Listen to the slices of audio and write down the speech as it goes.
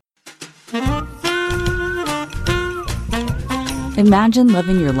Imagine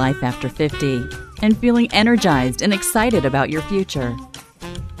living your life after 50 and feeling energized and excited about your future.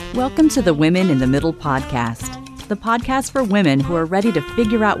 Welcome to the Women in the Middle podcast, the podcast for women who are ready to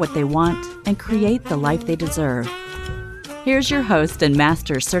figure out what they want and create the life they deserve. Here's your host and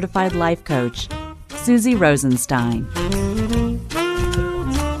Master Certified Life Coach, Susie Rosenstein.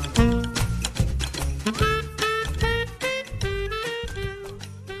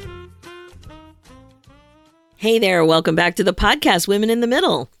 Hey there, welcome back to the podcast, Women in the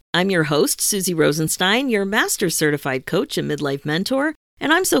Middle. I'm your host, Susie Rosenstein, your Master Certified Coach and Midlife Mentor,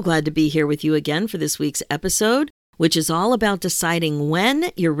 and I'm so glad to be here with you again for this week's episode, which is all about deciding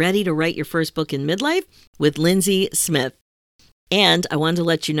when you're ready to write your first book in midlife with Lindsey Smith. And I wanted to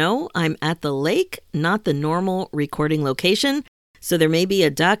let you know I'm at the lake, not the normal recording location, so there may be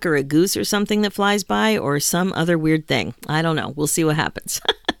a duck or a goose or something that flies by or some other weird thing. I don't know. We'll see what happens.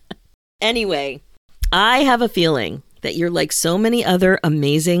 Anyway, I have a feeling that you're like so many other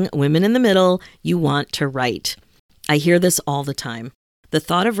amazing women in the middle, you want to write. I hear this all the time. The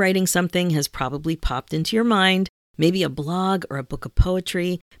thought of writing something has probably popped into your mind, maybe a blog or a book of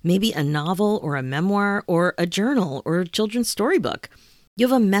poetry, maybe a novel or a memoir or a journal or a children's storybook. You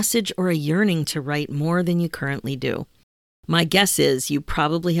have a message or a yearning to write more than you currently do. My guess is you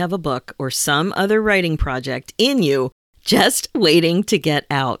probably have a book or some other writing project in you just waiting to get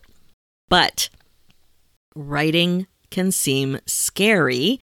out. But writing can seem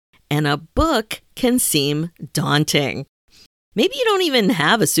scary, and a book can seem daunting. Maybe you don't even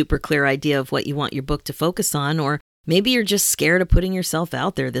have a super clear idea of what you want your book to focus on, or maybe you're just scared of putting yourself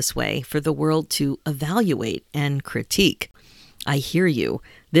out there this way for the world to evaluate and critique. I hear you.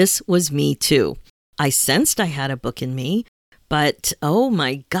 This was me too. I sensed I had a book in me, but oh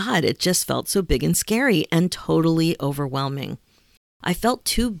my God, it just felt so big and scary and totally overwhelming. I felt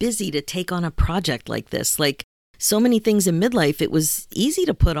too busy to take on a project like this. Like so many things in midlife, it was easy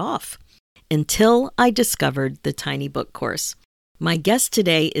to put off until I discovered the Tiny Book course. My guest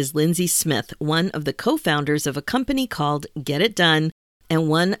today is Lindsey Smith, one of the co-founders of a company called Get It Done, and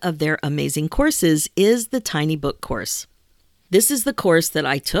one of their amazing courses is the Tiny Book course. This is the course that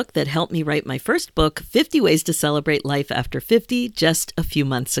I took that helped me write my first book, 50 Ways to Celebrate Life After 50, just a few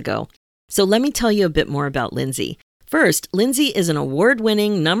months ago. So let me tell you a bit more about Lindsey. First, Lindsey is an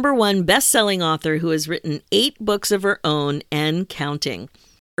award-winning #1 best-selling author who has written 8 books of her own and counting.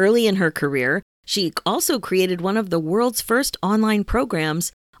 Early in her career, she also created one of the world's first online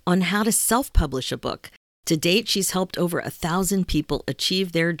programs on how to self-publish a book. To date, she's helped over 1,000 people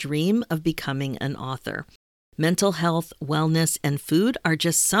achieve their dream of becoming an author. Mental health, wellness, and food are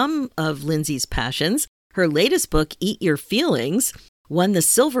just some of Lindsey's passions. Her latest book, Eat Your Feelings, won the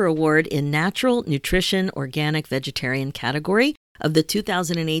Silver Award in Natural Nutrition Organic Vegetarian category of the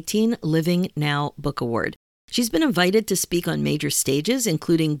 2018 Living Now Book Award. She's been invited to speak on major stages,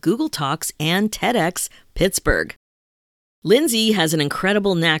 including Google Talks and TEDx Pittsburgh. Lindsey has an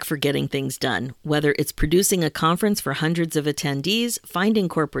incredible knack for getting things done, whether it's producing a conference for hundreds of attendees, finding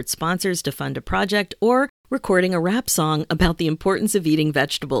corporate sponsors to fund a project, or recording a rap song about the importance of eating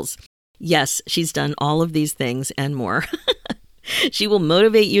vegetables. Yes, she's done all of these things and more. She will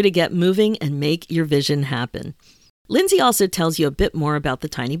motivate you to get moving and make your vision happen. Lindsey also tells you a bit more about the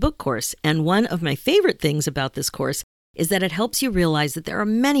Tiny Book course, and one of my favorite things about this course is that it helps you realize that there are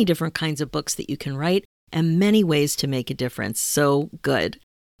many different kinds of books that you can write and many ways to make a difference. So good.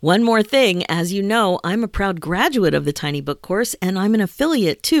 One more thing, as you know, I'm a proud graduate of the Tiny Book course, and I'm an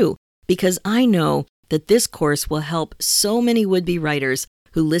affiliate too, because I know that this course will help so many would-be writers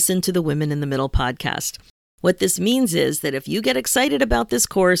who listen to the Women in the Middle podcast. What this means is that if you get excited about this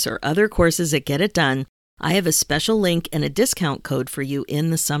course or other courses at Get It Done, I have a special link and a discount code for you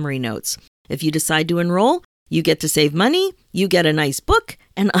in the summary notes. If you decide to enroll, you get to save money, you get a nice book,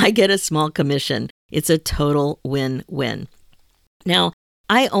 and I get a small commission. It's a total win-win. Now,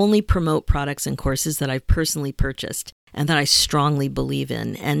 I only promote products and courses that I've personally purchased and that I strongly believe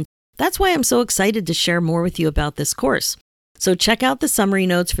in, and that's why I'm so excited to share more with you about this course. So check out the summary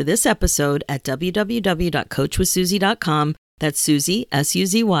notes for this episode at www.coachwithsusie.com. That's Susie,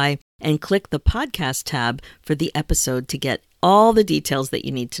 S-U-Z-Y, and click the podcast tab for the episode to get all the details that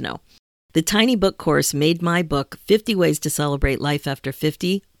you need to know. The Tiny Book course made my book, 50 Ways to Celebrate Life After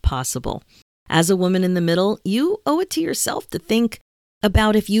 50, possible. As a woman in the middle, you owe it to yourself to think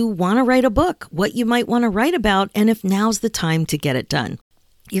about if you want to write a book, what you might want to write about, and if now's the time to get it done.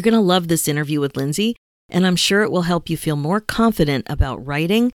 You're going to love this interview with Lindsey, and I'm sure it will help you feel more confident about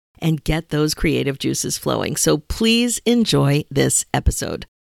writing and get those creative juices flowing. So please enjoy this episode.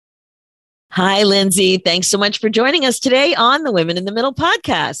 Hi, Lindsey. Thanks so much for joining us today on the Women in the Middle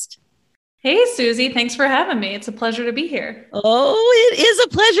podcast. Hey, Susie, thanks for having me. It's a pleasure to be here. Oh, it is a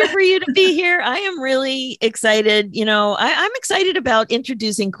pleasure for you to be here. I am really excited. I'm excited about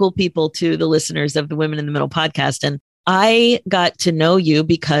introducing cool people to the listeners of the Women in the Middle podcast. And I got to know you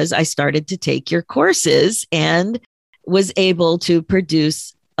because I started to take your courses and was able to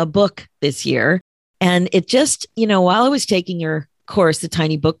produce a book this year. And it just, while I was taking your course, the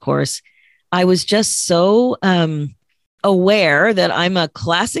tiny book course, I was just so aware that I'm a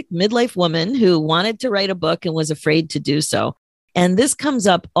classic midlife woman who wanted to write a book and was afraid to do so. And this comes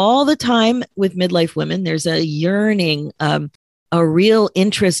up all the time with midlife women. There's a yearning, a real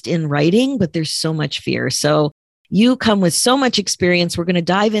interest in writing, but there's so much fear. So you come with so much experience. We're going to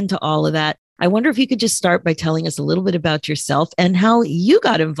dive into all of that. I wonder if you could just start by telling us a little bit about yourself and how you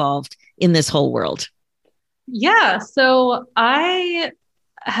got involved in this whole world. Yeah, so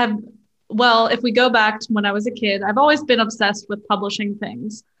if we go back to when I was a kid, I've always been obsessed with publishing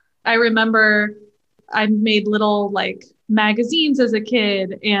things. I remember I made little magazines as a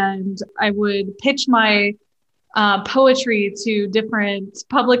kid, and I would pitch my poetry to different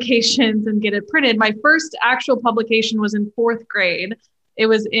publications and get it printed. My first actual publication was in fourth grade. It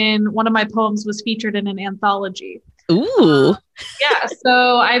was one of my poems was featured in an anthology. Ooh. Yeah,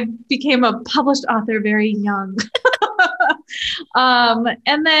 so I became a published author very young.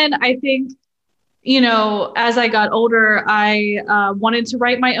 And then I think, as I got older, I wanted to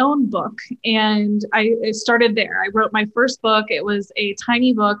write my own book. And I started there. I wrote my first book. It was a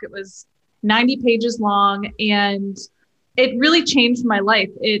tiny book. It was 90 pages long. And it really changed my life.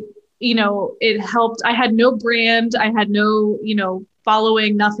 It helped. I had no brand. I had no,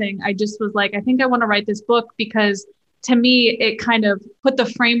 following, nothing. I just was like, I think I want to write this book because to me, it kind of put the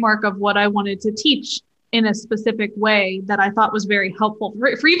framework of what I wanted to teach in a specific way that I thought was very helpful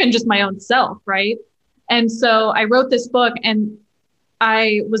for even just my own self, right? And so I wrote this book and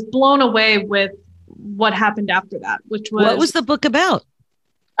I was blown away with what happened after that, which was... What was the book about?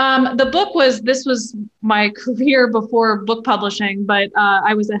 This was my career before book publishing, but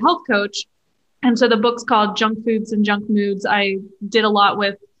I was a health coach. And so the book's called Junk Foods and Junk Moods. I did a lot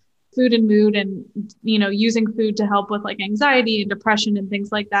with food and mood and, using food to help with anxiety and depression and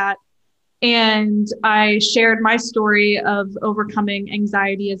things like that. And I shared my story of overcoming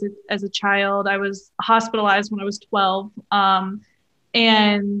anxiety as a child. I was hospitalized when I was 12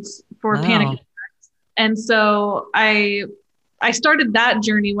 and for panic attacks. And so I started that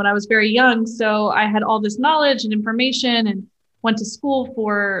journey when I was very young. So I had all this knowledge and information and went to school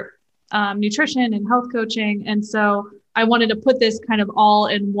for nutrition and health coaching. And so I wanted to put this kind of all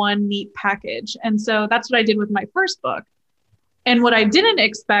in one neat package. And so that's what I did with my first book. And what I didn't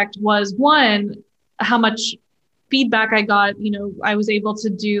expect was, one, how much feedback I got. I was able to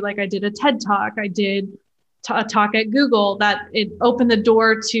do, I did a TED Talk. I did a talk at Google, that it opened the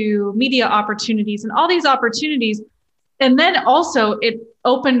door to media opportunities and all these opportunities. And then also it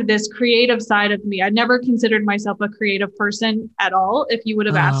opened this creative side of me. I never considered myself a creative person at all. If you would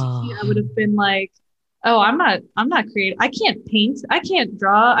have asked me, I would have been like, oh, I'm not creative. I can't paint. I can't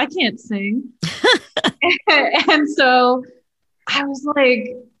draw. I can't sing. And so I was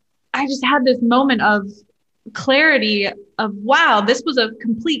like, I just had this moment of clarity of, wow, this was a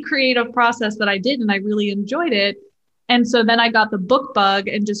complete creative process that I did, and I really enjoyed it. And so then I got the book bug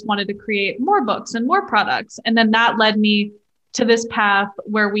and just wanted to create more books and more products. And then that led me to this path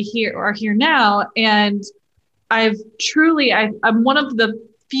where we are here now. And I'm one of the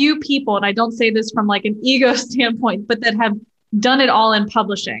few people, and I don't say this from an ego standpoint, but that have done it all in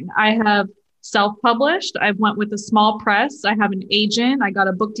publishing. I have self-published. I went with a small press. I have an agent. I got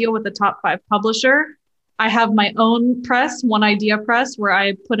a book deal with a top 5 publisher. I have my own press, One Idea Press, where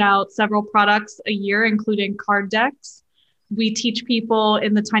I put out several products a year, including card decks. We teach people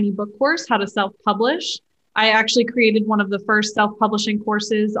in the Tiny Book course how to self-publish. I actually created one of the first self-publishing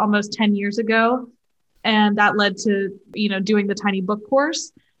courses almost 10 years ago. And that led to, doing the Tiny Book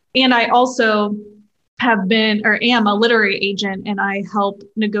course. And I also have been or am a literary agent, and I help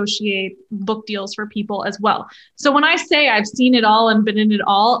negotiate book deals for people as well. So when I say I've seen it all and been in it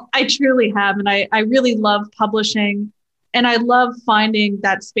all, I truly have. And I really love publishing, and I love finding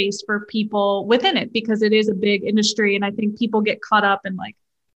that space for people within it, because it is a big industry. And I think people get caught up in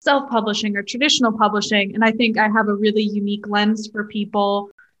self-publishing or traditional publishing. And I think I have a really unique lens for people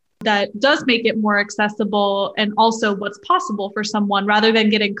that does make it more accessible, and also what's possible for someone, rather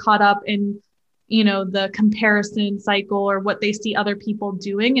than getting caught up in the comparison cycle or what they see other people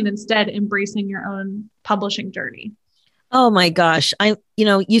doing, and instead embracing your own publishing journey. Oh my gosh.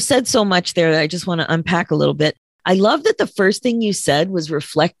 You said so much there that I just want to unpack a little bit. I love that the first thing you said was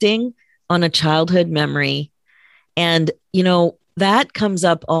reflecting on a childhood memory. And, that comes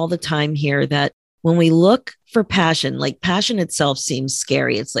up all the time here, that when we look for passion, like passion itself seems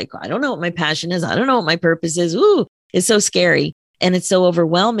scary. It's like, I don't know what my passion is. I don't know what my purpose is. Ooh, it's so scary. And it's so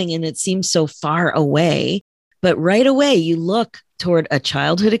overwhelming and it seems so far away. But right away, you look toward a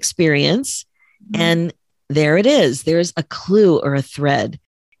childhood experience and there it is. There's a clue or a thread.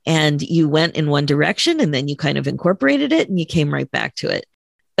 And you went in one direction and then you kind of incorporated it and you came right back to it.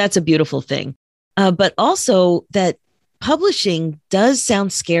 That's a beautiful thing. But also that publishing does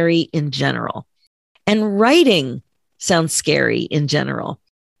sound scary in general, and writing sounds scary in general.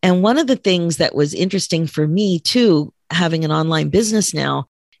 And one of the things that was interesting for me too, having an online business now,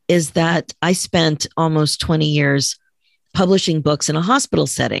 is that I spent almost 20 years publishing books in a hospital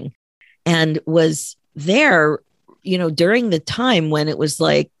setting and was there, during the time when it was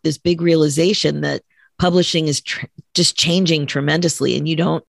like this big realization that publishing is just changing tremendously. And you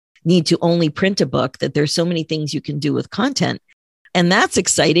don't need to only print a book, that there's so many things you can do with content. And that's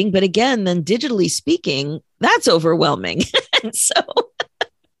exciting. But again, then digitally speaking, that's overwhelming. And so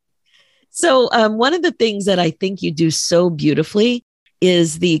one of the things that I think you do so beautifully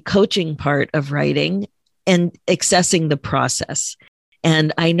is the coaching part of writing and accessing the process.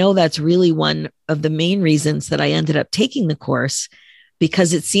 And I know that's really one of the main reasons that I ended up taking the course,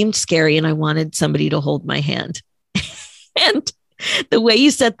 because it seemed scary and I wanted somebody to hold my hand. And the way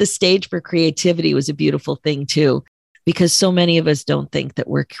you set the stage for creativity was a beautiful thing too, because so many of us don't think that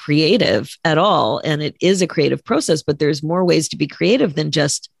we're creative at all. And it is a creative process, but there's more ways to be creative than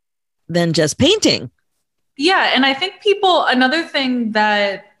just painting. Yeah. And I think another thing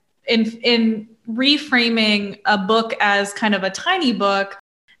that in reframing a book as kind of a tiny book,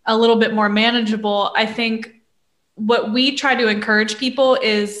 a little bit more manageable, I think what we try to encourage people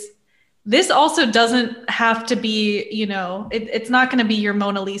is this also doesn't have to be, it's not going to be your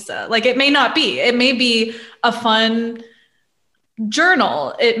Mona Lisa. Like it may not be. It may be a fun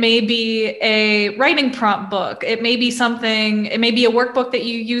journal. It may be a writing prompt book. It may be a workbook that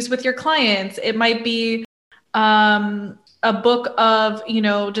you use with your clients. It might be a book of,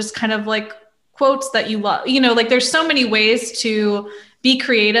 just kind of like quotes that you love. Like there's so many ways to be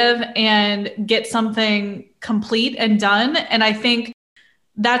creative and get something complete and done. And I think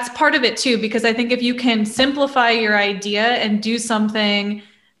that's part of it too, because I think if you can simplify your idea and do something,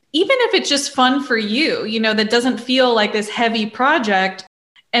 even if it's just fun for you, that doesn't feel like this heavy project,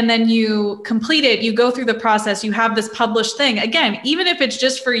 and then you complete it, you go through the process, you have this published thing. Again, even if it's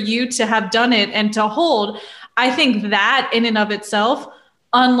just for you to have done it and to hold, I think that in and of itself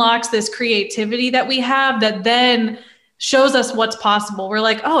unlocks this creativity that we have that then shows us what's possible. We're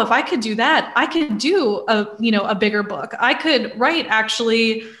like, oh, if I could do that, I could do a bigger book. I could write,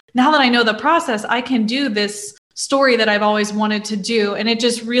 actually, now that I know the process, I can do this story that I've always wanted to do. And it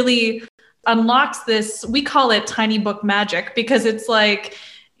just really unlocks this, we call it tiny book magic, because it's like,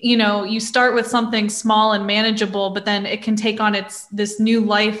 you start with something small and manageable, but then it can take on this new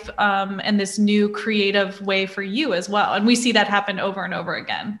life and this new creative way for you as well. And we see that happen over and over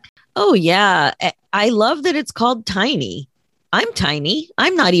again. Oh, yeah. I love that it's called tiny. I'm tiny.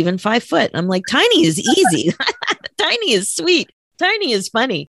 I'm not even 5 foot. I'm like, tiny is easy. Tiny is sweet. Tiny is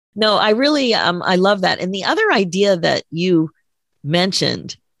funny. No, I really, I love that. And the other idea that you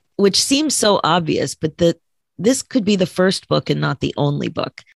mentioned, which seems so obvious, but this could be the first book and not the only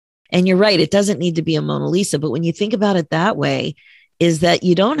book. And you're right. It doesn't need to be a Mona Lisa. But when you think about it that way, is that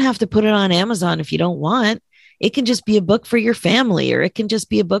you don't have to put it on Amazon if you don't want. It can just be a book for your family, or it can just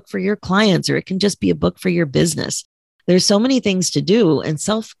be a book for your clients, or it can just be a book for your business. There's so many things to do. And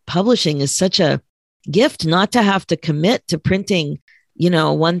self-publishing is such a gift not to have to commit to printing,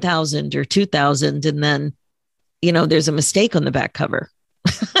 1,000 or 2,000. And then, there's a mistake on the back cover.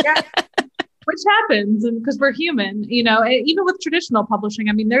 Yeah. Which happens, and because we're human, even with traditional publishing,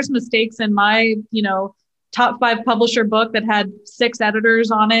 I mean, there's mistakes in my, top 5 publisher book that had 6 editors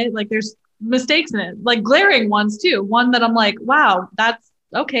on it. Like there's mistakes in it, like glaring ones too. One that I'm like, wow, that's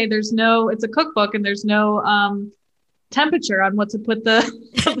okay. It's a cookbook and there's no temperature on what to put like,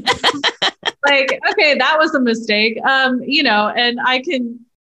 okay, that was a mistake. And I can,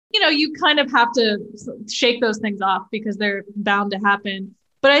 you kind of have to shake those things off because they're bound to happen.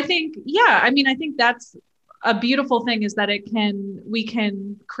 But I think, I think that's a beautiful thing, is that we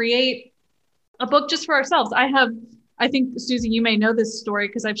can create a book just for ourselves. I think, Susie, you may know this story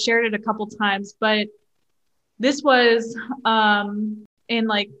because I've shared it a couple times, but this was in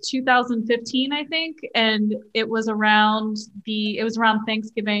like 2015, I think. And it was around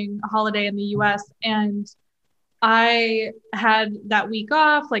Thanksgiving holiday in the US. And I had that week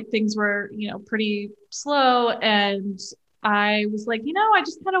off, like things were, pretty slow. And I was like, I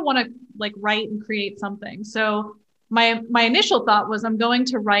just kind of want to like write and create something. So my initial thought was I'm going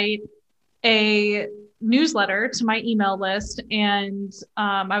to write a newsletter to my email list. And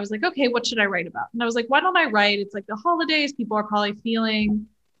I was like, okay, what should I write about? And I was like, why don't I write? It's like the holidays. People are probably feeling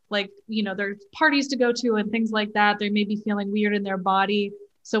like, there's parties to go to and things like that. They may be feeling weird in their body.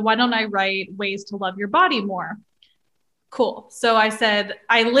 So why don't I write ways to love your body more? Cool. So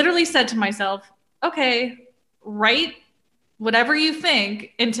I literally said to myself, okay, write whatever you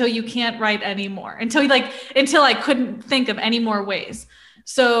think until you can't write anymore, until I couldn't think of any more ways.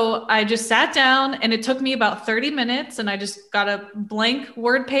 So I just sat down and it took me about 30 minutes and I just got a blank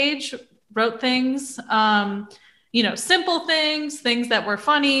word page, wrote things, simple things that were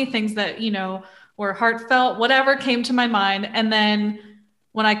funny, things that, were heartfelt, whatever came to my mind. And then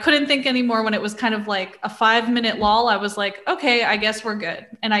when I couldn't think anymore, when it was kind of like a 5-minute lull, I was like, okay, I guess we're good.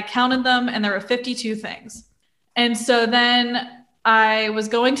 And I counted them and there were 52 things. And so then I was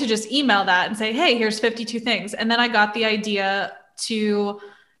going to just email that and say, hey, here's 52 things. And then I got the idea to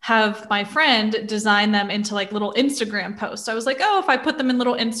have my friend design them into like little Instagram posts. So I was like, oh, if I put them in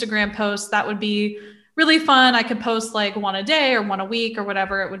little Instagram posts, that would be really fun. I could post like one a day or one a week or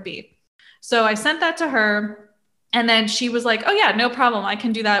whatever it would be. So I sent that to her. And then she was like, oh yeah, no problem. I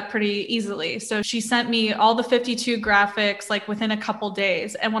can do that pretty easily. So she sent me all the 52 graphics like within a couple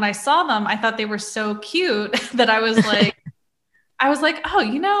days. And when I saw them, I thought they were so cute that I was like,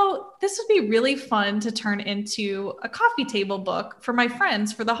 oh, this would be really fun to turn into a coffee table book for my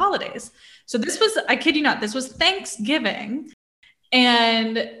friends for the holidays. So this was, I kid you not, this was Thanksgiving.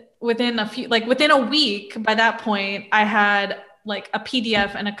 And within a week, by that point, I had like a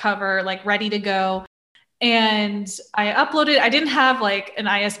PDF and a cover like ready to go. And I uploaded, I didn't have like an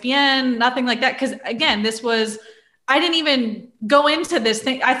ISBN, nothing like that. Cause again, I didn't even go into this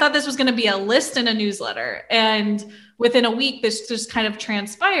thing. I thought this was going to be a list in a newsletter. And within a week, this just kind of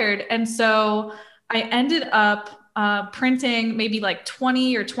transpired. And so I ended up printing maybe like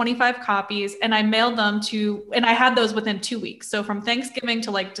 20 or 25 copies and I mailed them and I had those within 2 weeks. So from Thanksgiving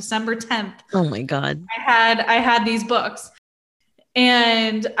to like December 10th. Oh my God. I had these books.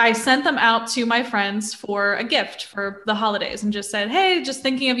 And I sent them out to my friends for a gift for the holidays and just said, hey, just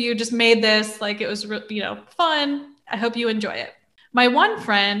thinking of you, just made this. Like it was, fun. I hope you enjoy it. My one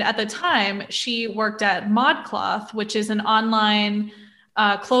friend at the time, she worked at ModCloth, which is an online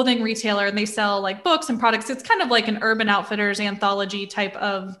clothing retailer, and they sell like books and products. It's kind of like an Urban Outfitters anthology type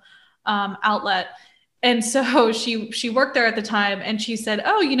of outlet. And so she worked there at the time and she said,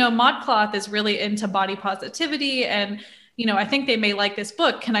 oh, ModCloth is really into body positivity and I think they may like this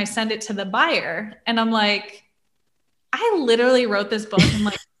book. Can I send it to the buyer? And I'm like, I literally wrote this book in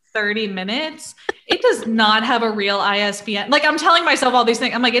like 30 minutes. It does not have a real ISBN. Like I'm telling myself all these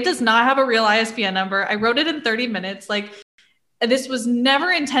things. I'm like, it does not have a real ISBN number. I wrote it in 30 minutes. Like this was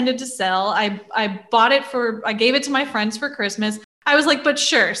never intended to sell. I bought it I gave it to my friends for Christmas. I was like, but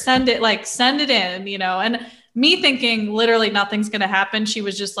sure, send it in, and me thinking literally nothing's going to happen. She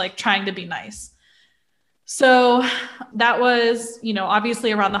was just like trying to be nice. So that was,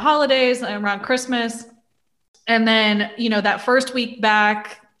 obviously around the holidays and around Christmas. And then, that first week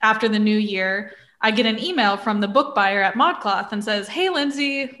back after the new year, I get an email from the book buyer at ModCloth and says, hey,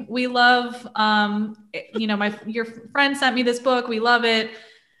 Lindsey, we love, your friend sent me this book. We love it.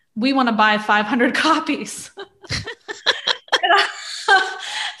 We want to buy 500 copies. And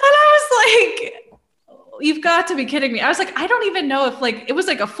I was like, you've got to be kidding me. I was like, I don't even know if like, it was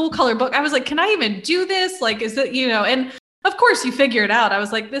like a full color book. I was like, can I even do this? Like, is it, and of course you figure it out. I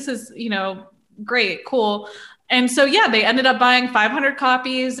was like, this is, great, cool. And so, yeah, they ended up buying 500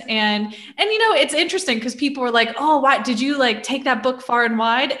 copies and it's interesting because people were like, oh, why did you like take that book far and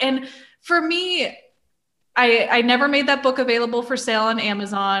wide? And for me, I never made that book available for sale on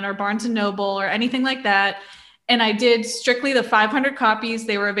Amazon or Barnes and Noble or anything like that. And I did strictly the 500 copies.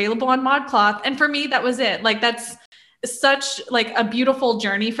 They were available on ModCloth. And for me, that was it. Like, that's such like a beautiful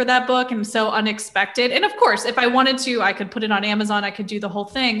journey for that book and so unexpected. And of course, if I wanted to, I could put it on Amazon. I could do the whole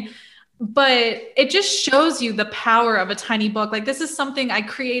thing. But it just shows you the power of a tiny book. Like this is something I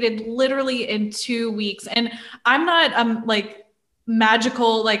created literally in 2 weeks. And I'm not like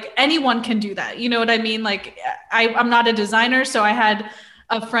magical, like anyone can do that. You know what I mean? Like I'm not a designer. So I had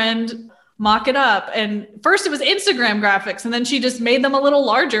a friend mock it up. And first it was Instagram graphics. And then she just made them a little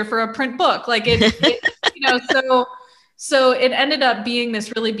larger for a print book. Like so it ended up being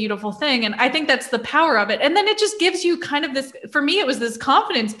this really beautiful thing. And I think that's the power of it. And then it just gives you kind of this, for me, it was this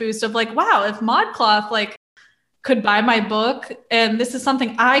confidence boost of like, wow, if ModCloth like could buy my book and this is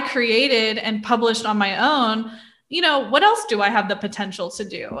something I created and published on my own, what else do I have the potential to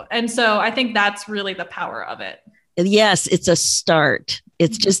do? And so I think that's really the power of it. Yes, it's a start.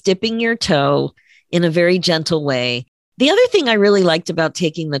 It's just dipping your toe in a very gentle way. The other thing I really liked about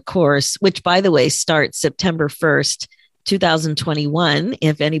taking the course, which by the way, starts September 1st, 2021.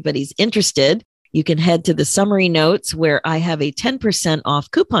 If anybody's interested, you can head to the summary notes where I have a 10%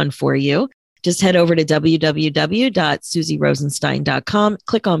 off coupon for you. Just head over to www.susierosenstein.com,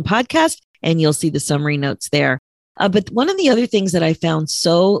 click on podcast, and you'll see the summary notes there. But one of the other things that I found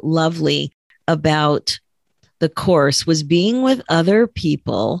so lovely about the course was being with other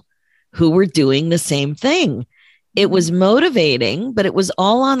people who were doing the same thing. It was motivating, but it was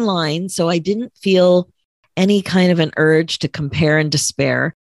all online. So I didn't feel any kind of an urge to compare and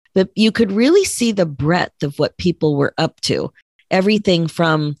despair, but you could really see the breadth of what people were up to. Everything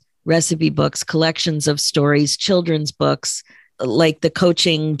from recipe books, collections of stories, children's books, like the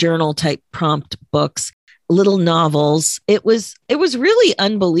coaching journal type prompt books, little novels. It was really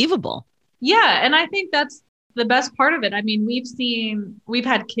unbelievable. Yeah. And I think that's the best part of it. I mean, we've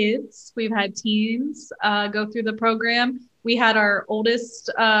had kids, we've had teens go through the program. We had our oldest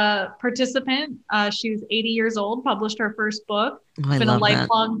participant. She was 80 years old, published her first book. It's been a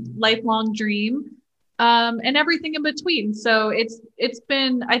lifelong dream, and everything in between. So it's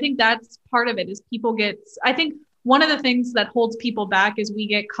been, I think that's part of it is I think one of the things that holds people back is we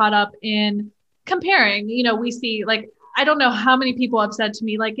get caught up in comparing. We see, like, I don't know how many people have said to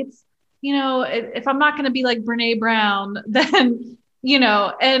me, like, it's, if I'm not going to be like Brene Brown, then,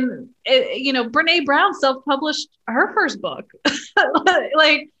 Brene Brown self-published her first book.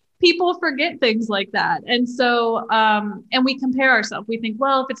 Like, people forget things like that. And so, and we compare ourselves. We think,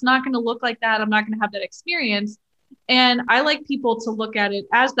 well, if it's not going to look like that, I'm not going to have that experience. And I like people to look at it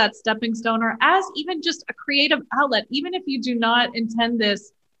as that stepping stone, or as even just a creative outlet. Even if you do not intend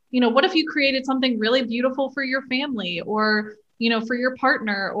this, what if you created something really beautiful for your family, or for your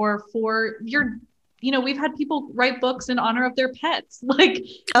partner, or for your, we've had people write books in honor of their pets. Like,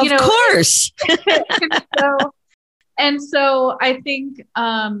 of course. and so I think,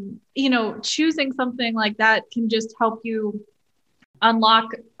 choosing something like that can just help you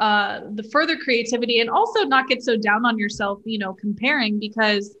unlock the further creativity, and also not get so down on yourself, comparing,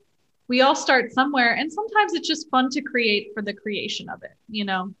 because we all start somewhere, and sometimes it's just fun to create for the creation of it,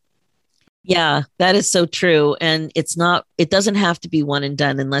 Yeah, that is so true. And it doesn't have to be one and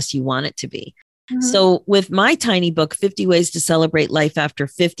done unless you want it to be. Mm-hmm. So with my tiny book, 50 Ways to Celebrate Life After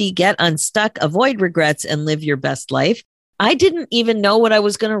 50, Get Unstuck, Avoid Regrets, and Live Your Best Life, I didn't even know what I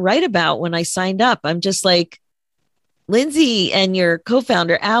was going to write about when I signed up. I'm just like, Lindsey and your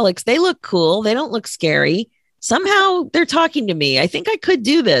co-founder, Alex, they look cool. They don't look scary. Somehow they're talking to me. I think I could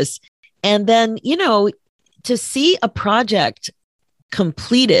do this. And then, to see a project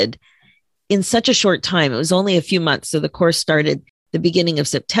completed in such a short time, it was only a few months. So the course started the beginning of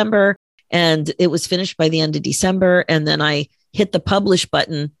September and it was finished by the end of December. And then I hit the publish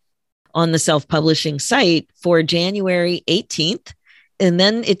button on the self-publishing site for January 18th. And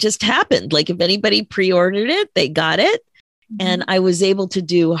then it just happened. Like, if anybody pre-ordered it, they got it. Mm-hmm. And I was able to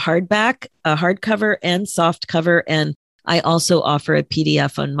do hardback, a hardcover and soft cover. And I also offer a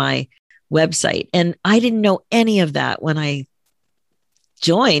PDF on my website. And I didn't know any of that when I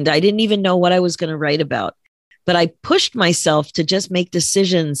joined. I didn't even know what I was going to write about, but I pushed myself to just make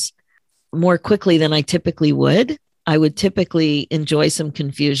decisions more quickly than I typically would. I would typically enjoy some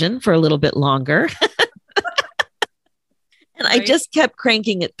confusion for a little bit longer. And right. I just kept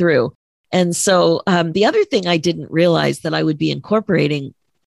cranking it through. And so the other thing I didn't realize that I would be incorporating,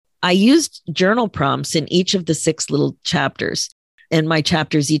 I used journal prompts in each of the 6 little chapters, and my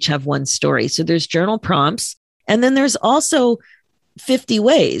chapters each have one story. So there's journal prompts, and then there's also 50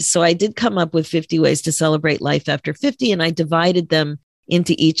 ways. So I did come up with 50 ways to celebrate life after 50, and I divided them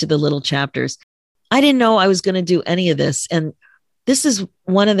into each of the little chapters. I didn't know I was going to do any of this. And this is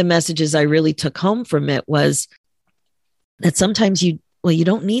one of the messages I really took home from it, was that sometimes you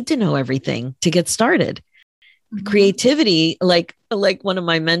don't need to know everything to get started. Mm-hmm. Creativity, like one of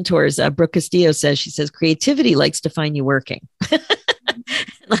my mentors, Brooke Castillo says, she says, creativity likes to find you working.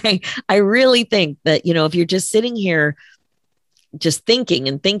 I really think that, if you're just sitting here just thinking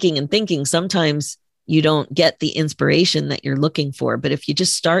and thinking and thinking, sometimes you don't get the inspiration that you're looking for. But if you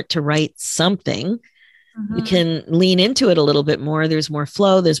just start to write something, mm-hmm. you can lean into it a little bit more. There's more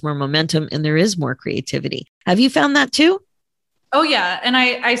flow, there's more momentum, and there is more creativity. Have you found that too? Oh yeah. And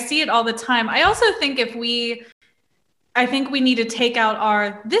I see it all the time. I also think I think we need to take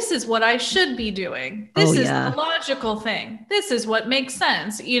out this is what I should be doing. This is the logical thing. This is what makes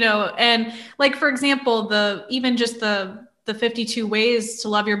sense, and like, for example, the 52 ways to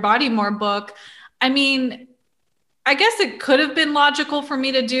love your body more book. I mean, I guess it could have been logical for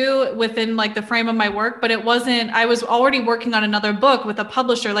me to do within like the frame of my work, but it wasn't. I was already working on another book with a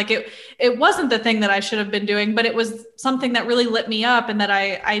publisher. Like it wasn't the thing that I should have been doing, but it was something that really lit me up and that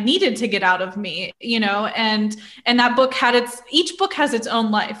I needed to get out of me, and that book each book has its own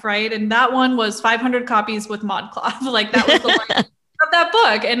life, right? And that one was 500 copies with ModCloth. Like that was the life of that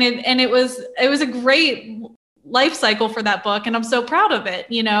book. And it was a great life cycle for that book. And I'm so proud of it.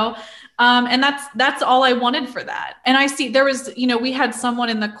 And that's all I wanted for that. And I see there was, we had someone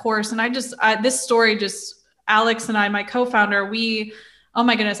in the course, and this story just, Alex and I, my co-founder, oh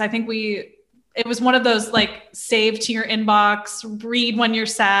my goodness, I think it was one of those like save to your inbox, read when you're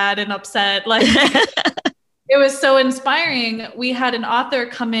sad and upset. Like it was so inspiring. We had an author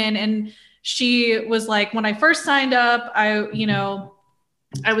come in and she was like, when I first signed up, I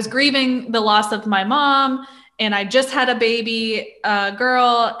was grieving the loss of my mom. And I just had a baby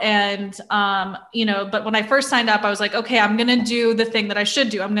girl. And, but when I first signed up, I was like, okay, I'm going to do the thing that I should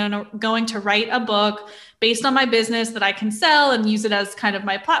do. I'm going to write a book based on my business that I can sell and use it as kind of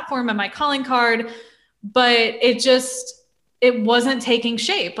my platform and my calling card. But it wasn't taking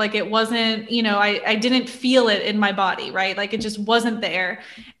shape. Like it wasn't, I didn't feel it in my body, right? Like it just wasn't there.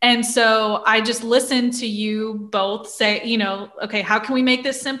 And so I just listened to you both say, okay, how can we make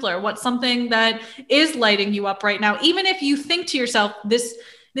this simpler? What's something that is lighting you up right now? Even if you think to yourself, this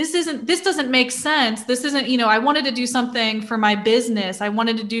doesn't make sense. This isn't, I wanted to do something for my business. I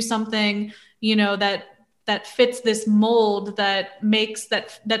wanted to do something, that fits this mold that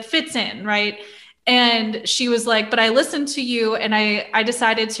fits in, right? And she was like, but I listened to you and I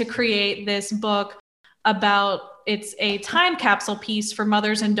decided to create this book it's a time capsule piece for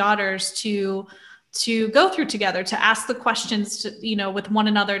mothers and daughters to go through together, to ask the questions with one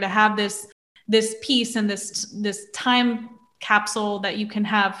another, to have this piece and this time capsule that you can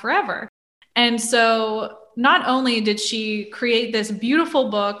have forever. And so not only did she create this beautiful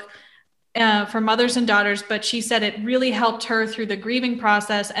book for mothers and daughters, but she said it really helped her through the grieving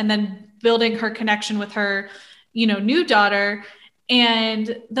process and then building her connection with her, new daughter.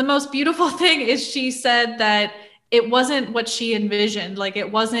 And the most beautiful thing is she said that it wasn't what she envisioned. Like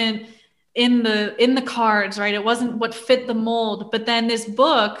it wasn't in the cards, right? It wasn't what fit the mold. But then this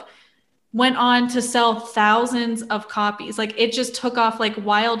book went on to sell thousands of copies. Like it just took off like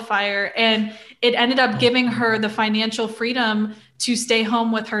wildfire. And it ended up giving her the financial freedom to stay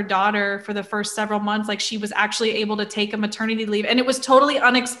home with her daughter for the first several months. Like she was actually able to take a maternity leave, and it was totally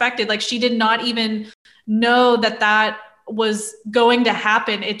unexpected. Like she did not even know that was going to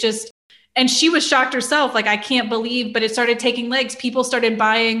happen. And she was shocked herself. Like, I can't believe, but it started taking legs. People started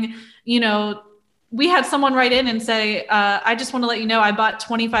buying, we had someone write in and say, I just want to let you know, I bought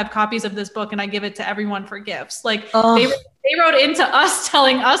 25 copies of this book and I give it to everyone for gifts. Like they wrote into us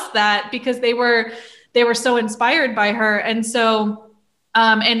telling us that because they were so inspired by her. And so,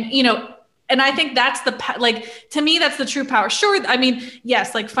 and I think that's to me, that's the true power. Sure. I mean,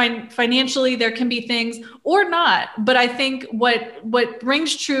 yes, like financially there can be things or not, but I think what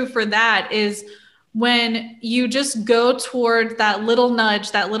rings true for that is when you just go toward that little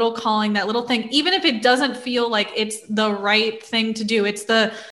nudge, that little calling, that little thing, even if it doesn't feel like it's the right thing to do, it's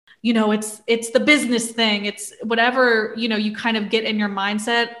the, it's the business thing. It's whatever, you kind of get in your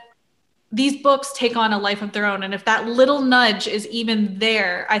mindset. These books take on a life of their own. And if that little nudge is even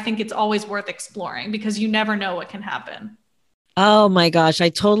there, I think it's always worth exploring because you never know what can happen. Oh my gosh, I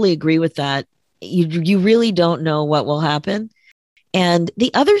totally agree with that. You really don't know what will happen. And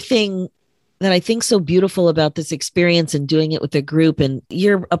the other thing that I think so beautiful about this experience and doing it with a group, and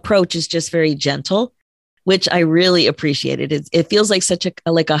your approach is just very gentle, which I really appreciated. It feels like such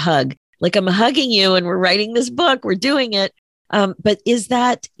like a hug, like I'm hugging you and we're writing this book, we're doing it. But is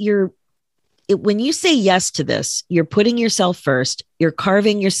that when you say yes to this, you're putting yourself first, you're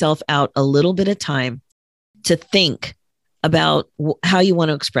carving yourself out a little bit of time to think about how you want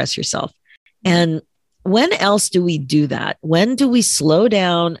to express yourself. And when else do we do that? When do we slow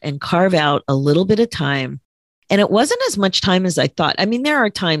down and carve out a little bit of time? And it wasn't as much time as I thought. I mean, there are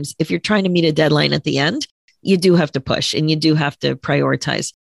times if you're trying to meet a deadline at the end, you do have to push and you do have to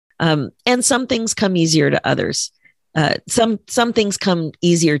prioritize. And some things come easier to others. Some things come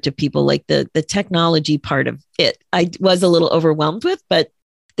easier to people, like the technology part of it. I was a little overwhelmed with, but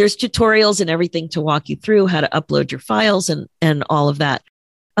there's tutorials and everything to walk you through how to upload your files and all of that.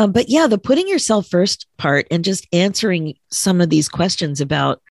 But yeah, the putting yourself first part and just answering some of these questions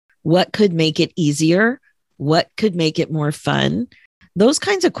about what could make it easier, what could make it more fun. Those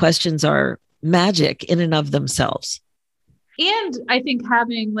kinds of questions are magic in and of themselves. And I think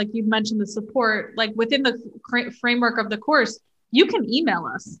having, like you mentioned, the support, like within the framework of the course, you can email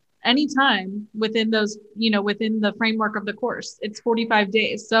us. anytime within those, within the framework of the course. It's 45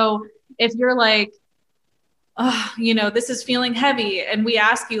 days. So if you're like, oh, this is feeling heavy, and we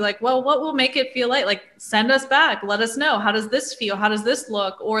ask you like, well, what will make it feel light? Like, send us back, let us know, how does this feel? How does this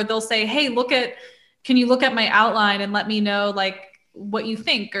look? Or they'll say, hey, can you look at my outline and let me know like what you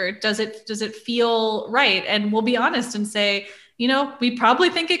think? Or does it feel right? And we'll be honest and say, we probably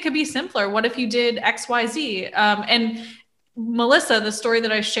think it could be simpler. What if you did X, Y, Z? And Melissa, the story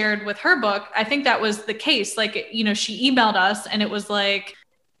that I shared with her book, I think that was the case. Like, she emailed us and it was like,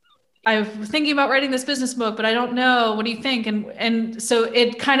 I'm thinking about writing this business book, but I don't know. What do you think? And so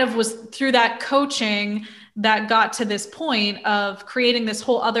it kind of was through that coaching that got to this point of creating this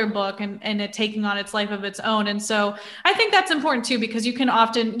whole other book and it taking on its life of its own. And so I think that's important too, because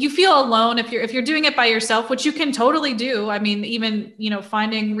you feel alone if you're doing it by yourself, which you can totally do. I mean, even,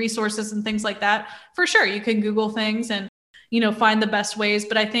 finding resources and things like that, for sure. You can Google things and, find the best ways.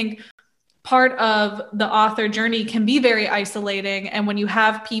 But I think part of the author journey can be very isolating. And when you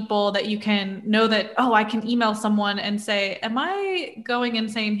have people that you can know that, oh, I can email someone and say, am I going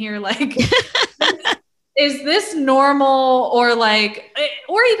insane here? Like, is this normal? Or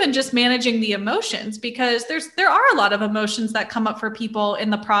even just managing the emotions, because there are a lot of emotions that come up for people in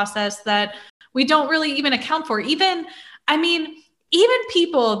the process that we don't really even account for. Even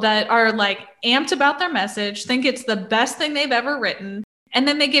people that are like amped about their message, think it's the best thing they've ever written. And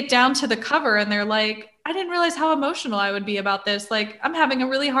then they get down to the cover and they're like, I didn't realize how emotional I would be about this. Like, I'm having a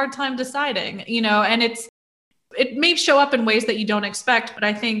really hard time deciding, and it may show up in ways that you don't expect. But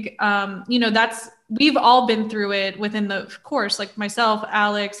I think, we've all been through it within the course, like myself,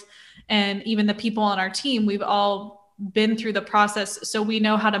 Alex, and even the people on our team, we've all been through the process. So we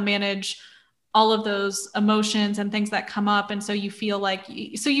know how to manage all of those emotions and things that come up. And so you feel like,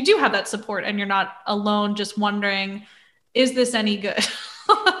 so you do have that support and you're not alone just wondering, is this any good?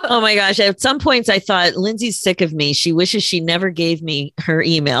 Oh my gosh. At some points I thought, Lindsey's sick of me. She wishes she never gave me her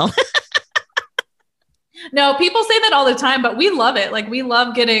email. No, people say that all the time, but we love it. Like, we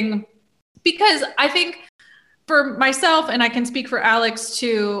love getting, because I think for myself, and I can speak for Alex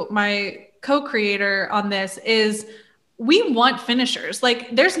too, my co-creator on this, is we want finishers.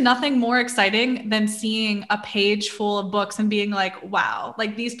 Like, there's nothing more exciting than seeing a page full of books and being like, wow,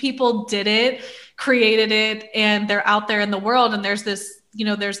 like these people did it, created it, and they're out there in the world. And there's this,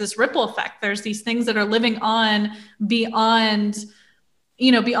 there's this ripple effect. There's these things that are living on beyond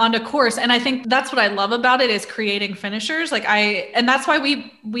a course. And I think that's what I love about it, is creating finishers. And that's why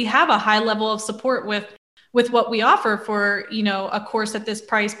we have a high level of support with what we offer for, a course at this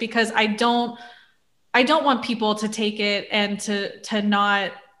price, because I don't want people to take it and to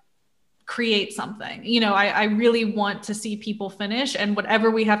not create something. I really want to see people finish, and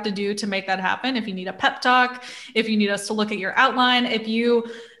whatever we have to do to make that happen. If you need a pep talk, if you need us to look at your outline,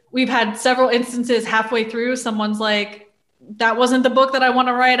 we've had several instances halfway through, someone's like, that wasn't the book that I want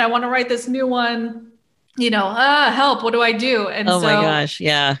to write. I want to write this new one, help, what do I do? And oh my gosh.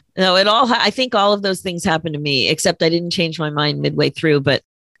 Yeah, no, I think all of those things happened to me, except I didn't change my mind midway through, but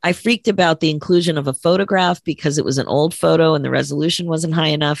I freaked about the inclusion of a photograph because it was an old photo and the resolution wasn't high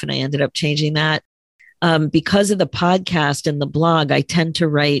enough. And I ended up changing that. Because of the podcast and the blog, I tend to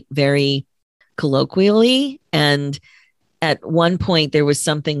write very colloquially. And at one point there was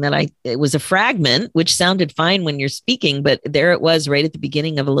something it was a fragment, which sounded fine when you're speaking, but there it was right at the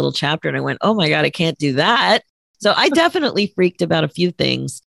beginning of a little chapter. And I went, oh my God, I can't do that. So I definitely freaked about a few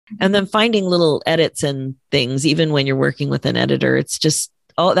things. And then finding little edits and things, even when you're working with an editor, it's just,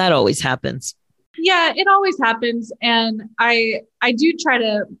 that always happens. Yeah, it always happens. And I do try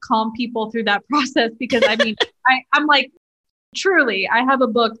to calm people through that process, because I'm like, truly, I have a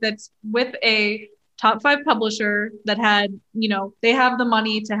book that's with a top 5 publisher that had, they have the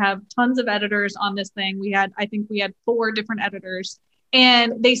money to have tons of editors on this thing. I think we had 4 different editors,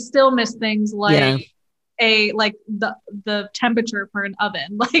 and they still miss things like the temperature for an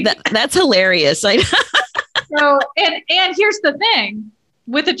oven. Like that's hilarious. I So, and here's the thing.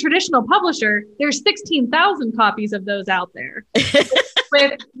 With a traditional publisher, there's 16,000 copies of those out there.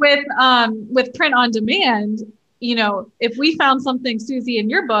 with print on demand, if we found something, Susie, in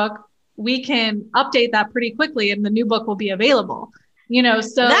your book, we can update that pretty quickly and the new book will be available.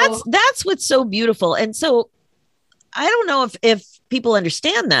 So that's what's so beautiful. And so I don't know if people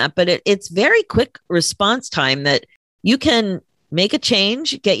understand that, but it's very quick response time that you can make a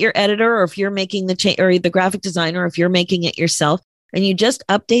change, get your editor, or if you're making the change, or the graphic designer, if you're making it yourself, and you just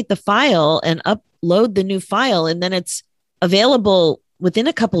update the file and upload the new file, and then it's available within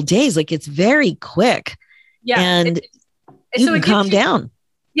a couple of days. Like, it's very quick. Yeah. And you can calm down.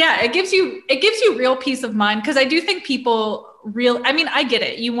 Yeah. It gives you real peace of mind. Cause I do think people I mean, I get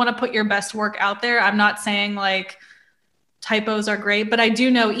it. You want to put your best work out there. I'm not saying like typos are great, but I do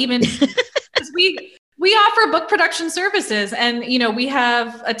know even because we offer book production services, and, you know, we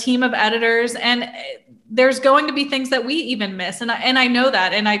have a team of editors, and there's going to be things that we even miss. And I know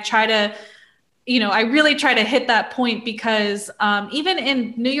that, and I try to, you know, I really try to hit that point because even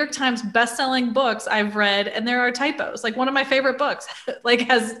in New York Times bestselling books I've read, and there are typos. Like one of my favorite books like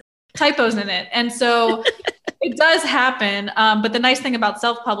has typos in it. And so it does happen. But the nice thing about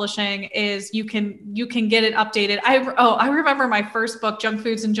self-publishing is you can get it updated. I remember my first book, Junk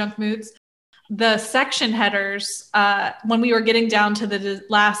Foods and Junk Moods, the section headers, when we were getting down to the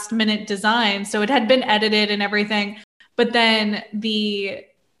last minute design. So it had been edited and everything, but then the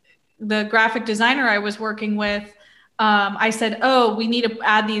graphic designer I was working with, I said, oh, we need to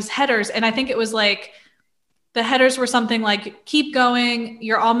add these headers. And I think it was like, the headers were something like, keep going,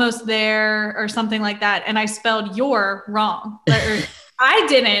 you're almost there, or something like that. And I spelled "your" wrong. I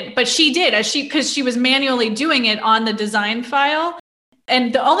didn't, but she did, because she was manually doing it on the design file.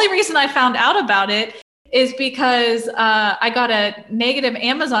 And the only reason I found out about it is because I got a negative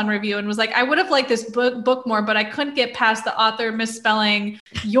Amazon review and was like, I would have liked this book more, but I couldn't get past the author misspelling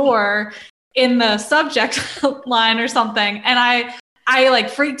 "your" in the subject line or something. And I like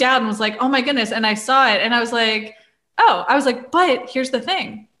freaked out and was like, oh my goodness. And I saw it and I was like, but here's the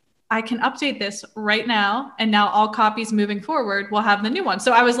thing. I can update this right now. And now all copies moving forward will have the new one.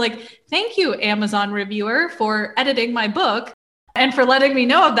 So I was like, thank you, Amazon reviewer, for editing my book and for letting me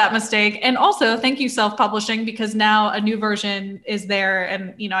know of that mistake. And also thank you, self-publishing, because now a new version is there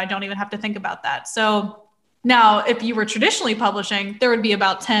and, you know, I don't even have to think about that. So now if you were traditionally publishing, there would be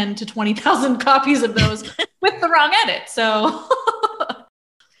about 10 to 20,000 copies of those with the wrong edit. So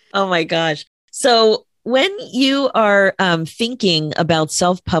oh my gosh. So when you are thinking about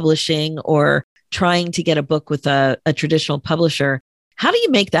self-publishing or trying to get a book with a traditional publisher, how do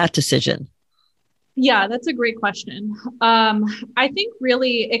you make that decision? Yeah, that's a great question. I think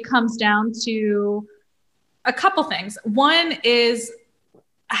really it comes down to a couple things. One is,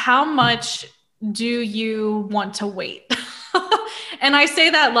 how much do you want to wait? And I say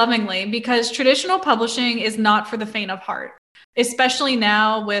that lovingly because traditional publishing is not for the faint of heart, especially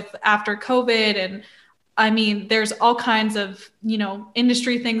now after COVID. And I mean, there's all kinds of, you know,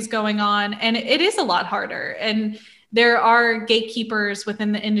 industry things going on, and it is a lot harder. And there are gatekeepers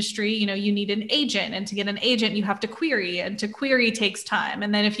within the industry. You know, you need an agent, and to get an agent, you have to query, and to query takes time.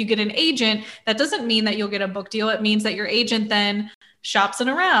 And then if you get an agent, that doesn't mean that you'll get a book deal. It means that your agent then shops it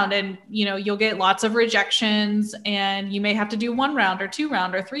around, and, you know, you'll get lots of rejections, and you may have to do 1 round or 2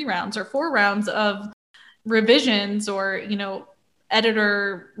 round or 3 rounds or 4 rounds of revisions or, you know,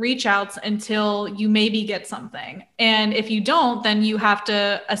 editor reach outs until you maybe get something. And if you don't, then you have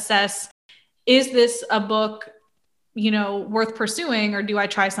to assess, is this a book, you know, worth pursuing, or do I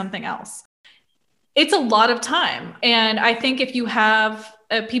try something else? It's a lot of time. And I think if you have,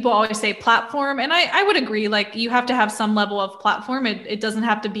 people always say platform, and I would agree, like you have to have some level of platform. It doesn't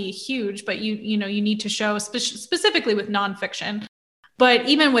have to be huge, but you know, you need to show specifically with nonfiction. But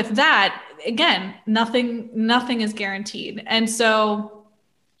even with that, again, nothing is guaranteed. And so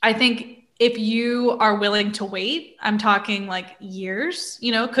I think if you are willing to wait, I'm talking like years,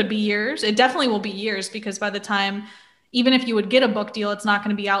 you know, could be years. It definitely will be years, because by the time, even if you would get a book deal, it's not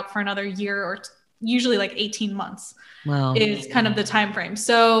going to be out for another year, or usually like 18 months. Wow. Is kind of the time frame.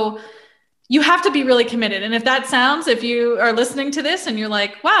 So you have to be really committed. And if you are listening to this and you're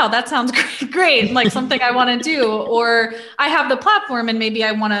like, wow, that sounds great, like something I want to do, or I have the platform and maybe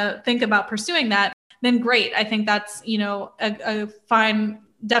I want to think about pursuing that, then great. I think that's, you know,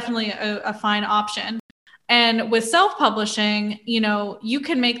 definitely a fine option. And with self-publishing, you know, you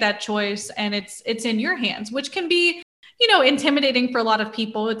can make that choice, and it's in your hands, which can be, you know, intimidating for a lot of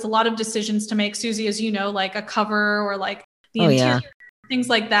people. It's a lot of decisions to make, Susie, as you know, like a cover or like the interior, things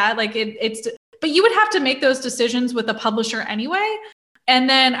like that. Like but you would have to make those decisions with a publisher anyway. And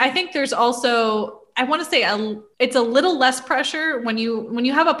then I think there's also, I want to say it's a little less pressure when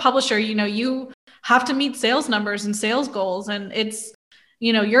you have a publisher. You know, you have to meet sales numbers and sales goals, and it's,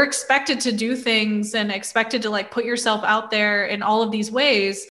 you know, you're expected to do things and expected to like put yourself out there in all of these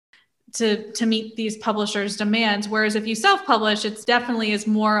ways to meet these publishers' demands. Whereas if you self-publish, it's definitely is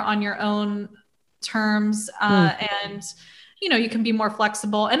more on your own terms, and, you know, you can be more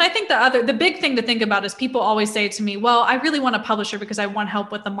flexible. And I think the big thing to think about is people always say to me, well, I really want a publisher because I want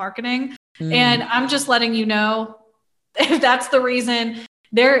help with the marketing. And I'm just letting you know, if that's the reason,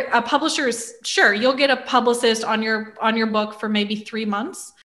 a publisher is, sure, you'll get a publicist on your book for maybe 3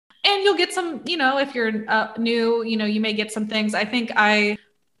 months, and you'll get some, you know, if you're new, you know, you may get some things. I think I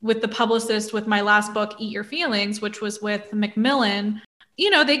with the publicist with my last book, Eat Your Feelings, which was with Macmillan, you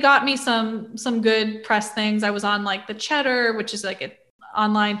know, they got me some good press things. I was on like the Cheddar, which is like an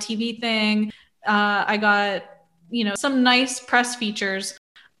online TV thing. I got, you know, some nice press features,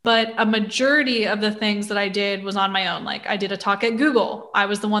 but a majority of the things that I did was on my own. Like I did a talk at Google. I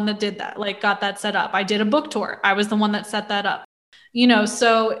was the one that did that, like got that set up. I did a book tour. I was the one that set that up, you know,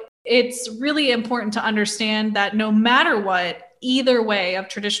 so it's really important to understand that no matter what, either way of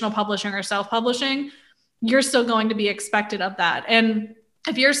traditional publishing or self-publishing, you're still going to be expected of that. And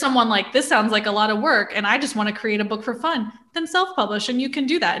if you're someone like, this sounds like a lot of work and I just want to create a book for fun, then self-publish and you can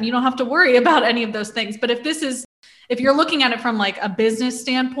do that. And you don't have to worry about any of those things. But if you're looking at it from like a business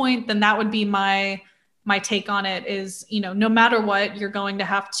standpoint, then that would be my take on it is, you know, no matter what, you're going to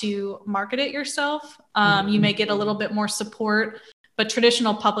have to market it yourself. You may get a little bit more support, but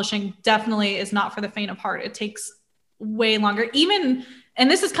traditional publishing definitely is not for the faint of heart. It takes way longer. Even,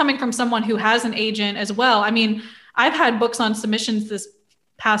 and this is coming from someone who has an agent as well. I mean, I've had books on submissions this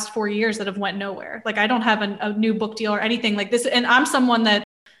past 4 years that have went nowhere. Like I don't have a new book deal or anything like this. And I'm someone that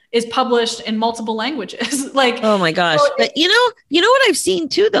is published in multiple languages. Like, oh my gosh. So but you know what I've seen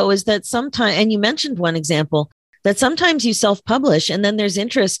too, though, is that sometimes, and you mentioned one example, that sometimes you self-publish and then there's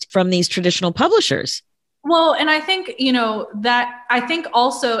interest from these traditional publishers. Well, and I think, you know, that I think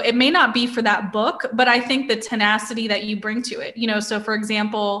also it may not be for that book, but I think the tenacity that you bring to it, you know, so for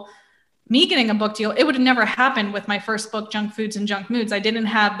example, me getting a book deal, it would have never happened with my first book, Junk Foods and Junk Moods. I didn't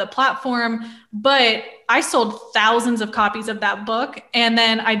have the platform, but I sold thousands of copies of that book. And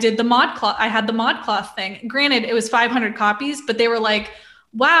then I did the ModCloth. I had the ModCloth thing. Granted, it was 500 copies, but they were like,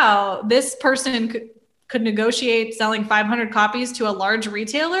 wow, this person could negotiate selling 500 copies to a large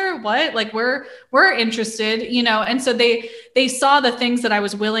retailer. What? Like we're interested, you know? And so they saw the things that I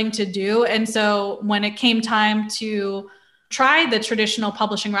was willing to do. And so when it came time to try the traditional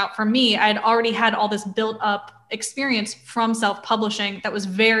publishing route for me, I'd already had all this built up experience from self-publishing that was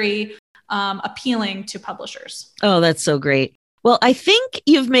very appealing to publishers. Oh, that's so great. Well, I think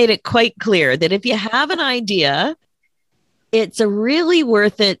you've made it quite clear that if you have an idea, it's really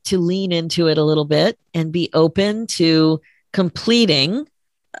worth it to lean into it a little bit and be open to completing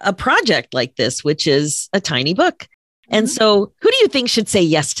a project like this, which is a tiny book. And so who do you think should say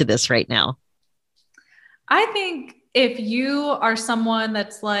yes to this right now? I think if you are someone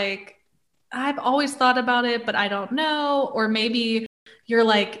that's like, I've always thought about it, but I don't know, or maybe you're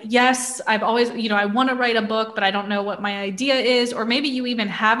like, yes, I've always, you know, I want to write a book, but I don't know what my idea is. Or maybe you even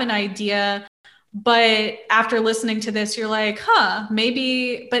have an idea, but after listening to this, you're like,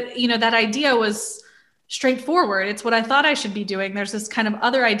 maybe, but you know, that idea was straightforward. It's what I thought I should be doing. There's this kind of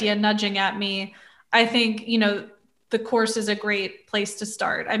other idea nudging at me. I think, you know, the course is a great place to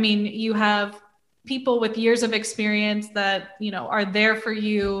start. I mean, you have people with years of experience that, you know, are there for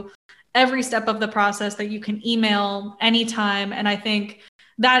you every step of the process, that you can email anytime. And I think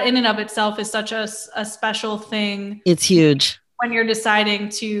that in and of itself is such a special thing. It's huge when you're deciding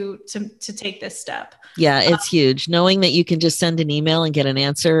to take this step. Yeah, it's huge. Knowing that you can just send an email and get an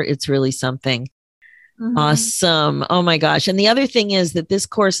answer, it's really something. Awesome. Oh my gosh. And the other thing is that this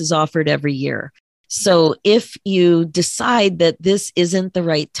course is offered every year. So if you decide that this isn't the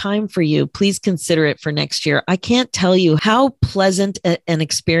right time for you, please consider it for next year. I can't tell you how pleasant an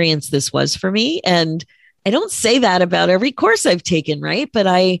experience this was for me. And I don't say that about every course I've taken, right? But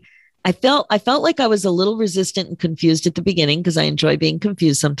I felt like I was a little resistant and confused at the beginning because I enjoy being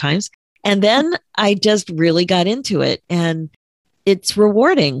confused sometimes. And then I just really got into it and it's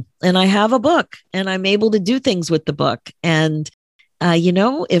rewarding. And I have a book and I'm able to do things with the book. And, you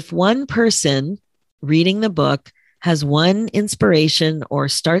know, if one person reading the book has one inspiration or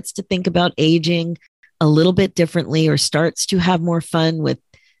starts to think about aging a little bit differently or starts to have more fun with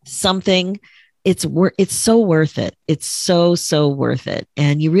something, it's so worth it. It's so worth it.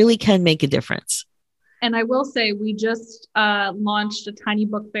 And you really can make a difference. And I will say, we just launched a tiny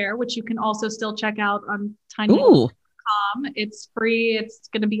book fair, which you can also still check out on tinybook.com. It's free. It's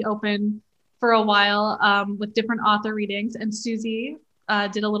going to be open for a while with different author readings. And Susie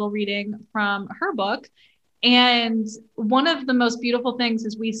did a little reading from her book. And one of the most beautiful things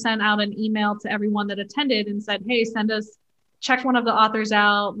is we sent out an email to everyone that attended and said, hey, check one of the authors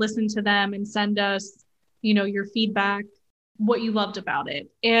out, listen to them and send us, you know, your feedback, what you loved about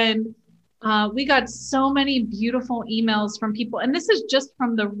it. And we got so many beautiful emails from people. And this is just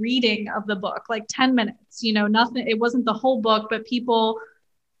from the reading of the book, like 10 minutes, you know, nothing, it wasn't the whole book, but people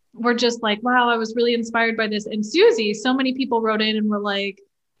were just like, wow, I was really inspired by this. And Susie, so many people wrote in and were like,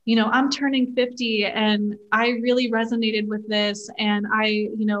 you know, I'm turning 50 and I really resonated with this. And I,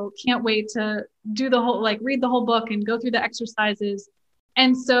 you know, can't wait to do the whole, like read the whole book and go through the exercises.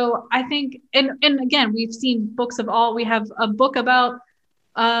 And so I think, and again, we've seen books we have a book about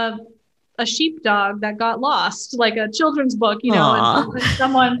a sheepdog that got lost, like a children's book, and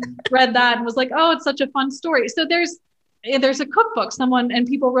someone read that and was like, oh, it's such a fun story. So there's a cookbook, and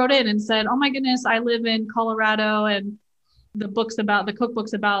people wrote in and said, oh my goodness, I live in Colorado and the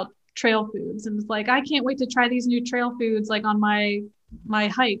cookbooks about trail foods. And it's like, I can't wait to try these new trail foods, like on my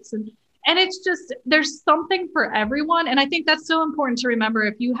hikes. And it's just, there's something for everyone. And I think that's so important to remember.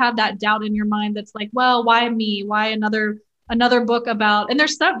 If you have that doubt in your mind, that's like, well, why me? Why another book about, and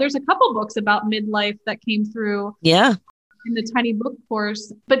there's a couple books about midlife that came through. Yeah. In the tiny book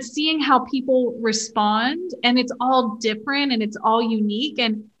course, but seeing how people respond, and it's all different and it's all unique.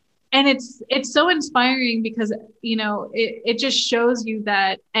 And it's so inspiring because, it just shows you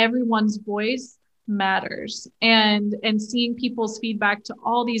that everyone's voice matters, and seeing people's feedback to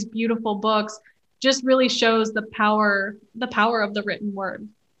all these beautiful books just really shows the power of the written word.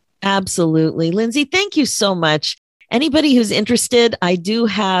 Absolutely. Lindsey, thank you so much. Anybody who's interested, I do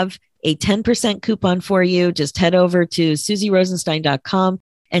have a 10% coupon for you. Just head over to SusieRosenstein.com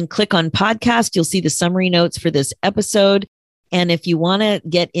and click on podcast. You'll see the summary notes for this episode. And if you want to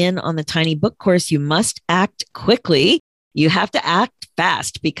get in on the tiny book course, you must act quickly. You have to act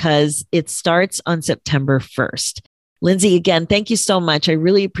fast because it starts on September 1st. Lindsey, again, thank you so much. I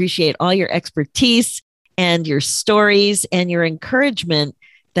really appreciate all your expertise and your stories and your encouragement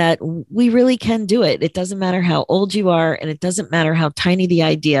that we really can do it. It doesn't matter how old you are, and it doesn't matter how tiny the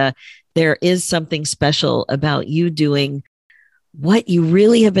idea. There is something special about you doing what you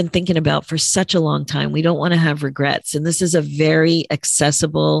really have been thinking about for such a long time. We don't want to have regrets. And this is a very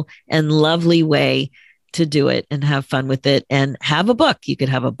accessible and lovely way to do it and have fun with it and have a book. You could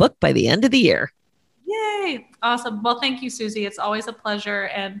have a book by the end of the year. Yay. Awesome. Well, thank you, Susie. It's always a pleasure.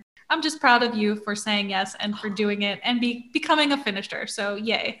 And I'm just proud of you for saying yes and for doing it and becoming a finisher. So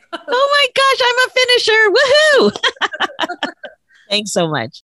yay. Oh my gosh, I'm a finisher. Woohoo. Thanks so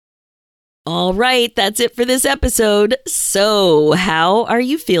much. All right, that's it for this episode. So how are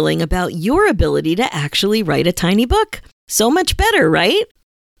you feeling about your ability to actually write a tiny book? So much better, right?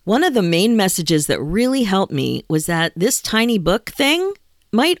 One of the main messages that really helped me was that this tiny book thing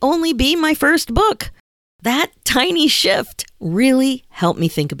might only be my first book. That tiny shift really helped me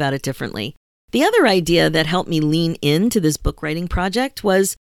think about it differently. The other idea that helped me lean into this book writing project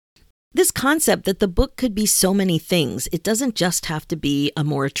was this concept that the book could be so many things. It doesn't just have to be a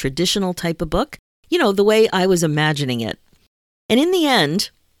more traditional type of book, the way I was imagining it. And in the end,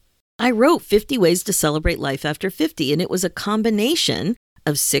 I wrote 50 Ways to Celebrate Life After 50, and it was a combination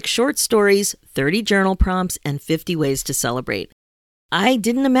of 6 short stories, 30 journal prompts, and 50 ways to celebrate. I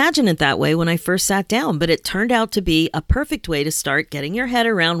didn't imagine it that way when I first sat down, but it turned out to be a perfect way to start getting your head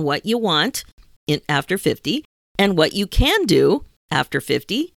around what you want after 50 and what you can do after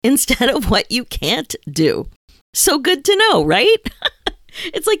 50 instead of what you can't do. So good to know, right?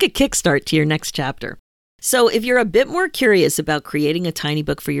 It's like a kickstart to your next chapter. So if you're a bit more curious about creating a tiny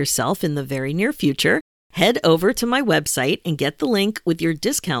book for yourself in the very near future, head over to my website and get the link with your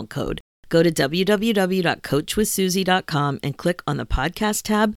discount code. Go to www.coachwithsusie.com and click on the podcast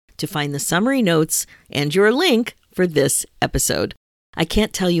tab to find the summary notes and your link for this episode. I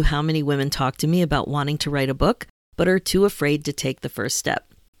can't tell you how many women talk to me about wanting to write a book, but are too afraid to take the first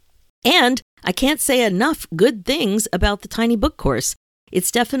step. And I can't say enough good things about the Tiny Book Course.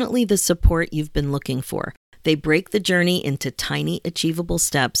 It's definitely the support you've been looking for. They break the journey into tiny, achievable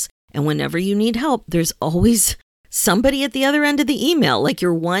steps. And whenever you need help, there's always somebody at the other end of the email, like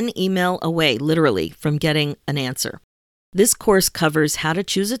you're one email away, literally, from getting an answer. This course covers how to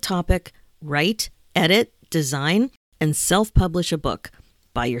choose a topic, write, edit, design, and self-publish a book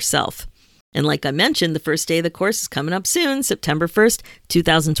by yourself. And like I mentioned, the first day of the course is coming up soon, September 1st,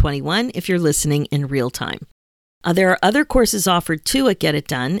 2021, if you're listening in real time. There are other courses offered too at Get It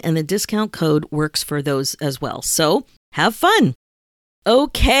Done, and the discount code works for those as well. So have fun.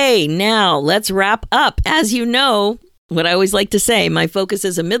 Okay, now let's wrap up. As you know, what I always like to say, my focus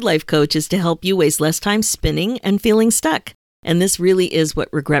as a midlife coach is to help you waste less time spinning and feeling stuck. And this really is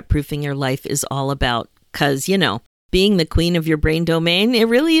what regret-proofing your life is all about. Because, being the queen of your brain domain, it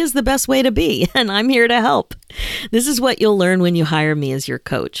really is the best way to be. And I'm here to help. This is what you'll learn when you hire me as your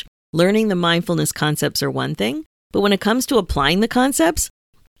coach. Learning the mindfulness concepts are one thing, but when it comes to applying the concepts,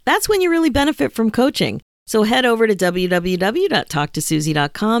 that's when you really benefit from coaching. So head over to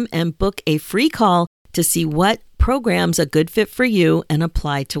www.talktosusie.com and book a free call to see what program's a good fit for you and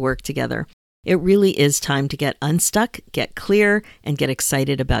apply to work together. It really is time to get unstuck, get clear, and get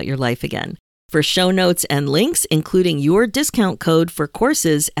excited about your life again. For show notes and links, including your discount code for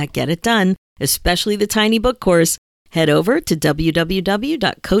courses at Get It Done, especially the Tiny Book Course, Head over to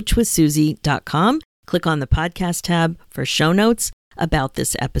www.coachwithsusie.com. Click on the podcast tab for show notes about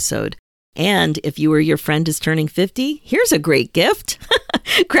this episode. And if you or your friend is turning 50, here's a great gift.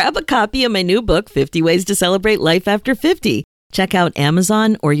 Grab a copy of my new book, 50 Ways to Celebrate Life After 50. Check out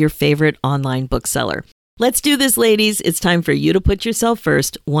Amazon or your favorite online bookseller. Let's do this, ladies. It's time for you to put yourself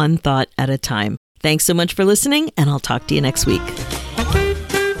first, one thought at a time. Thanks so much for listening, and I'll talk to you next week.